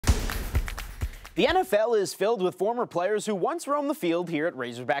The NFL is filled with former players who once roamed the field here at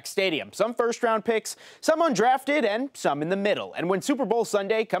Razorback Stadium. Some first-round picks, some undrafted, and some in the middle. And when Super Bowl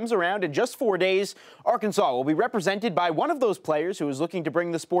Sunday comes around in just 4 days, Arkansas will be represented by one of those players who is looking to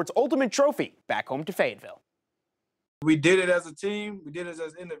bring the sport's ultimate trophy back home to Fayetteville. We did it as a team. We did it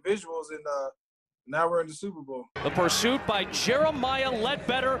as individuals, and now we're in the Super Bowl. The pursuit by Jeremiah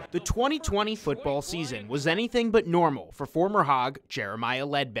Ledbetter. The 2020 football season was anything but normal for former Hog Jeremiah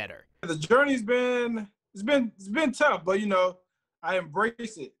Ledbetter. The journey's been tough, but I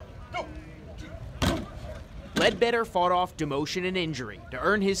embrace it. Ledbetter fought off demotion and injury to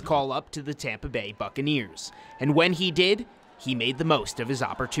earn his call up to the Tampa Bay Buccaneers. And when he did, he made the most of his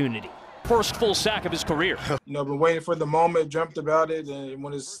opportunity. First full sack of his career. Been waiting for the moment, dreamt about it, and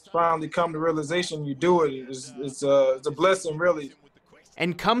when it's finally come to realization, you do it. It's a blessing, really.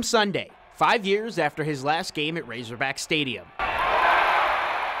 And come Sunday, 5 years after his last game at Razorback Stadium,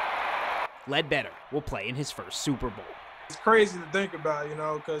 Ledbetter will play in his first Super Bowl. It's crazy to think about,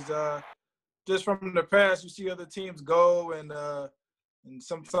 because just from the past, you see other teams go, and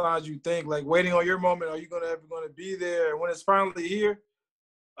sometimes you think, like, waiting on your moment, are you ever going to be there? And when it's finally here,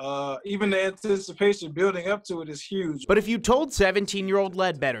 even the anticipation building up to it is huge. But if you told 17-year-old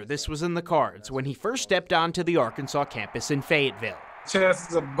Ledbetter this was in the cards when he first stepped onto the Arkansas campus in Fayetteville,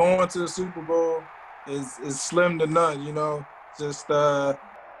 chances of going to the Super Bowl is slim to none,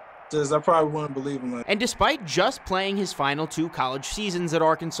 I probably wouldn't believe in that. And despite just playing his final 2 college seasons at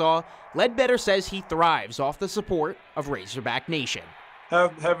Arkansas, Ledbetter says he thrives off the support of Razorback Nation.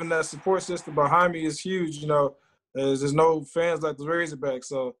 Having that support system behind me is huge, there's no fans like the Razorbacks,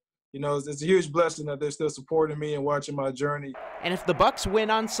 so, it's a huge blessing that they're still supporting me and watching my journey. And if the Bucs win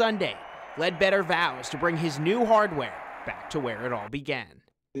on Sunday, Ledbetter vows to bring his new hardware back to where it all began.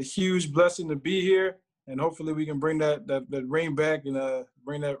 It's a huge blessing to be here, and hopefully we can bring that ring back and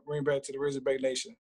bring that ring back to the Razorback Nation.